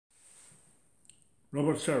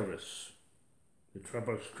Robert Service, The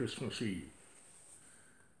Trapper's Christmas Eve.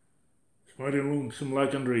 It's mighty lonesome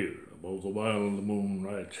like and real, above the while the moon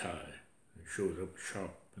rides high, and shows up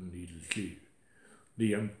sharp and needlessly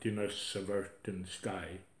the emptiness of earth and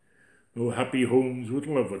sky. No happy homes with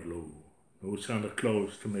love aglow, no Santa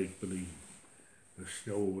Claus to make believe. There's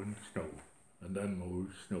snow and snow, and then more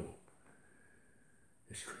snow.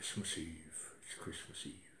 It's Christmas Eve, it's Christmas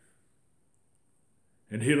Eve.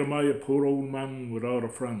 And here am I, a poor old man without a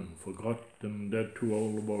friend, forgot and dead to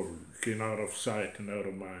all the world, clean out of sight and out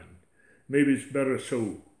of mind. Maybe it's better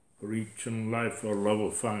so, for each in life our love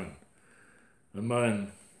will find, and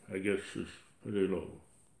mine, I guess, is pretty low.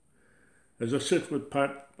 As I sit with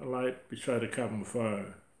pipe alight beside a cabin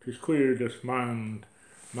fire, 'tis queer this mine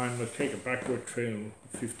must take a backward trail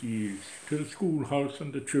of 50 years, to the schoolhouse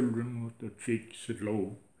and the children with their cheeks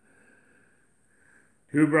aglow.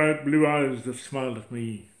 Two bright blue eyes that smiled at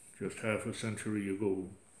me just half a century ago.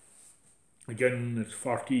 Again it's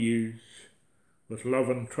 40 years, with love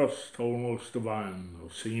and trust almost divine.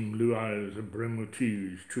 Those same blue eyes abrim with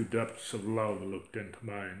tears, true depths of love looked into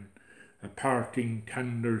mine. A parting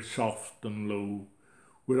tender, soft and low,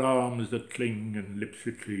 with arms that cling and lips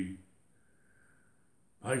that cleave.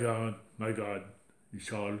 My God,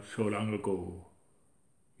 it's all so long ago,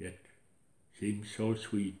 yet seems so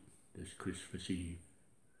sweet this Christmas Eve.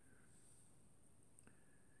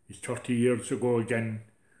 It's 30 years ago again,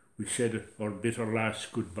 we said our bitter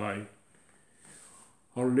last goodbye.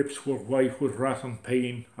 Our lips were white with wrath and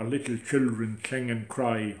pain, our little children cling and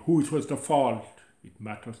cry. Whose was the fault? It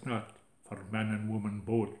matters not, for man and woman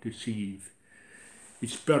both deceive.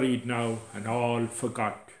 It's buried now and all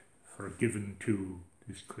forgot, forgiven too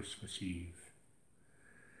this Christmas Eve.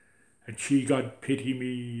 And she, God pity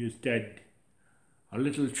me, is dead. Our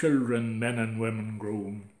little children, men and women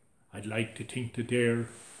grown, I'd like to think that they're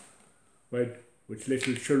wed with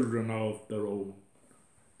little children of their own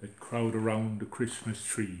that crowd around the Christmas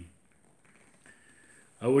tree.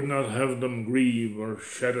 I would not have them grieve or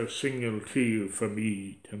shed a single tear for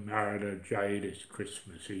me to mar their joy this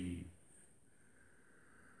Christmas Eve.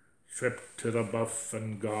 Stripped to the buff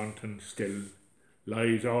and gaunt and still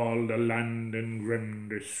lies all the land in grim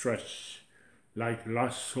distress, like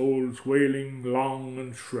lost souls wailing long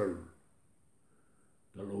and shrill.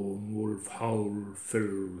 The lone wolf howl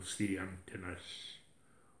fills the emptiness.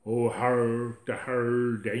 O hark the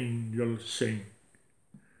herald angels sing.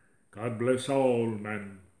 God bless all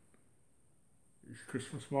men. It's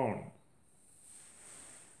Christmas morn.